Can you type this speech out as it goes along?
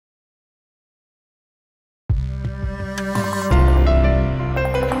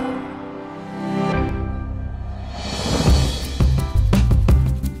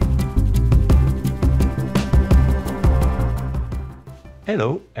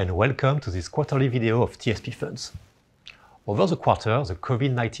Hello and welcome to this quarterly video of TSP Funds. Over the quarter, the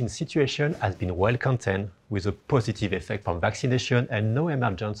COVID-19 situation has been well contained with a positive effect from vaccination and no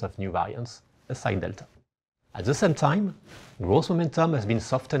emergence of new variants, aside Delta. At the same time, growth momentum has been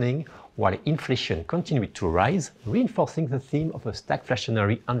softening while inflation continued to rise, reinforcing the theme of a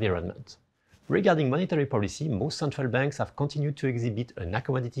stagflationary environment. Regarding monetary policy, most central banks have continued to exhibit an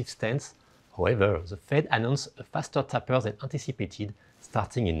accommodative stance. However, the Fed announced a faster taper than anticipated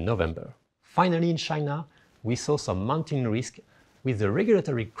starting in November. Finally, in China, we saw some mounting risk with the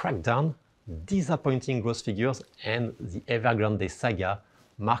regulatory crackdown, disappointing growth figures, and the Evergrande saga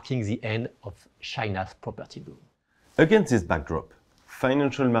marking the end of China's property boom. Against this backdrop,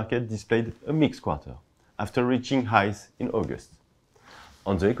 financial markets displayed a mixed quarter after reaching highs in August.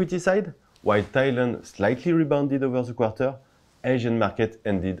 On the equity side, while Thailand slightly rebounded over the quarter, Asian markets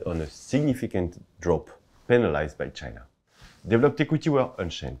ended on a significant drop, penalized by China. Developed equity were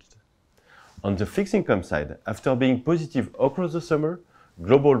unchanged. On the fixed income side, after being positive across the summer,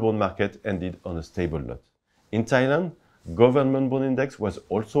 global bond market ended on a stable note. In Thailand, government bond index was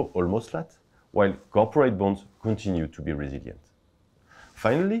also almost flat, while corporate bonds continued to be resilient.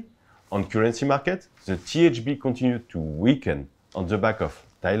 Finally, on currency market, the THB continued to weaken on the back of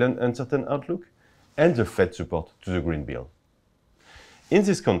Thailand's uncertain outlook and the Fed support to the Green Bill. In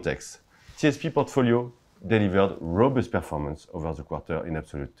this context, TSP portfolio delivered robust performance over the quarter in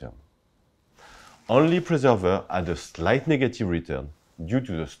absolute terms. Only Preserver had a slight negative return due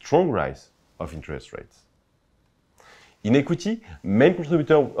to the strong rise of interest rates. In equity, main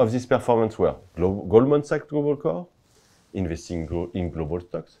contributors of this performance were Goldman Sachs Global Core, investing in global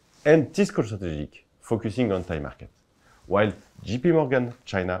stocks, and Tisco Strategic, focusing on Thai market, while JP Morgan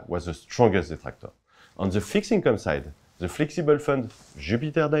China was the strongest detractor. On the fixed income side, the flexible fund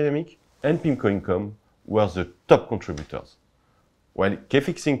Jupiter Dynamic and PIMCO Income were the top contributors, while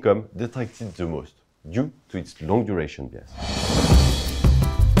K-Fixed Income detracted the most due to its long duration bias.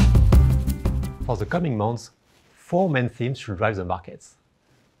 For the coming months, four main themes should drive the markets.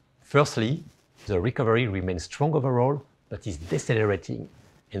 Firstly, the recovery remains strong overall, but is decelerating,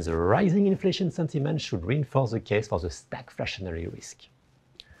 and the rising inflation sentiment should reinforce the case for the stagflationary risk.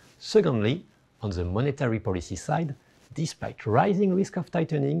 Secondly, on the monetary policy side, despite rising risk of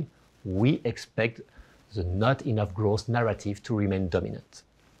tightening, we expect the not enough growth narrative to remain dominant.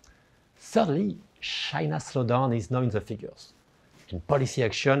 Thirdly, China's slowdown is now in the figures, and policy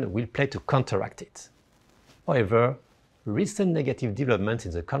action will play to counteract it. However, recent negative developments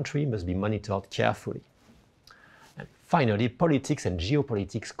in the country must be monitored carefully. And finally, politics and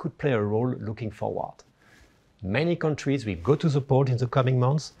geopolitics could play a role looking forward. Many countries will go to the polls in the coming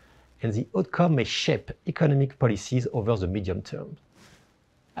months, and the outcome may shape economic policies over the medium term.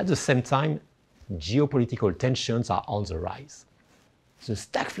 At the same time, geopolitical tensions are on the rise. The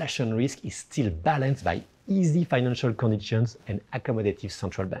stagflation risk is still balanced by easy financial conditions and accommodative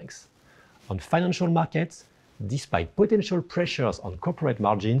central banks. On financial markets, despite potential pressures on corporate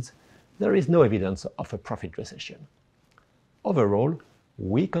margins, there is no evidence of a profit recession. Overall,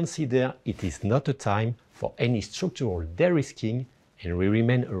 we consider it is not a time for any structural de-risking, and we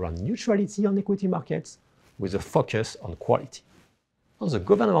remain around neutrality on equity markets with a focus on quality. On the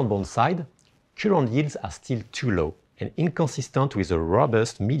government bond side, current yields are still too low and inconsistent with the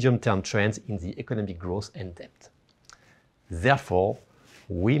robust medium-term trends in the economic growth and debt. Therefore,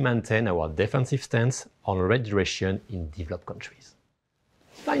 we maintain our defensive stance on rate duration in developed countries.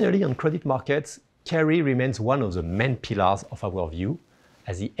 Finally, on credit markets, carry remains one of the main pillars of our view,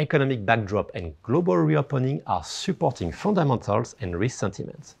 as the economic backdrop and global reopening are supporting fundamentals and risk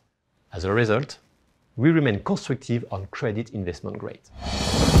sentiments. As a result, we remain constructive on credit investment grade.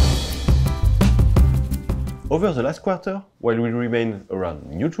 Over the last quarter, while we remain around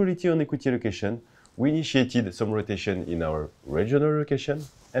neutrality on equity allocation, we initiated some rotation in our regional allocation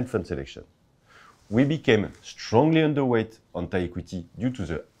and fund selection. We became strongly underweight on Thai equity due to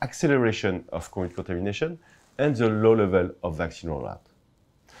the acceleration of COVID contamination and the low level of vaccine rollout.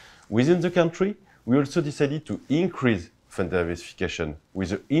 Within the country, we also decided to increase fund diversification with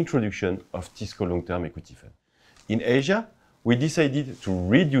the introduction of Tisco long-term equity fund. In Asia, we decided to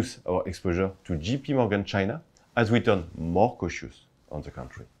reduce our exposure to JP Morgan China as we turn more cautious on the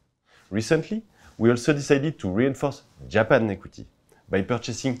country. Recently, we also decided to reinforce Japan equity by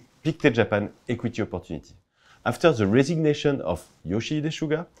purchasing Pictet Japan equity opportunity. After the resignation of Yoshihide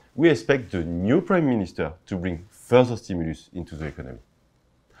Suga, we expect the new Prime Minister to bring further stimulus into the economy.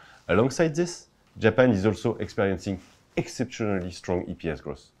 Alongside this, Japan is also experiencing exceptionally strong EPS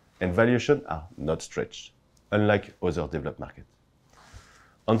growth, and valuations are not stretched, unlike other developed markets.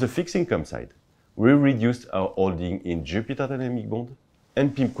 On the fixed income side, we reduced our holding in Jupiter Dynamic Bond,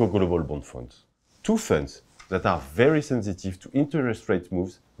 and PIMCO Global Bond Funds. Two funds that are very sensitive to interest rate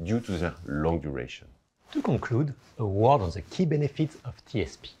moves due to their long duration. To conclude, a word on the key benefits of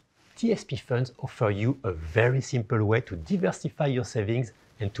TSP. TSP funds offer you a very simple way to diversify your savings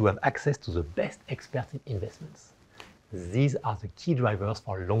and to have access to the best experts in investments. These are the key drivers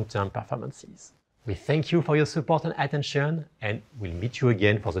for long-term performances. We thank you for your support and attention, and we'll meet you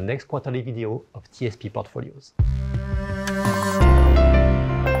again for the next quarterly video of TSP portfolios.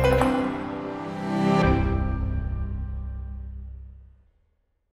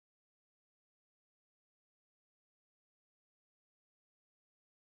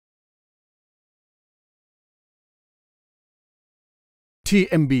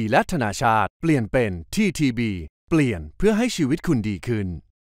 TMB และธนาชาติเปลี่ยนเป็น TTB เปลี่ยนเพื่อให้ชีวิตคุณดีขึ้น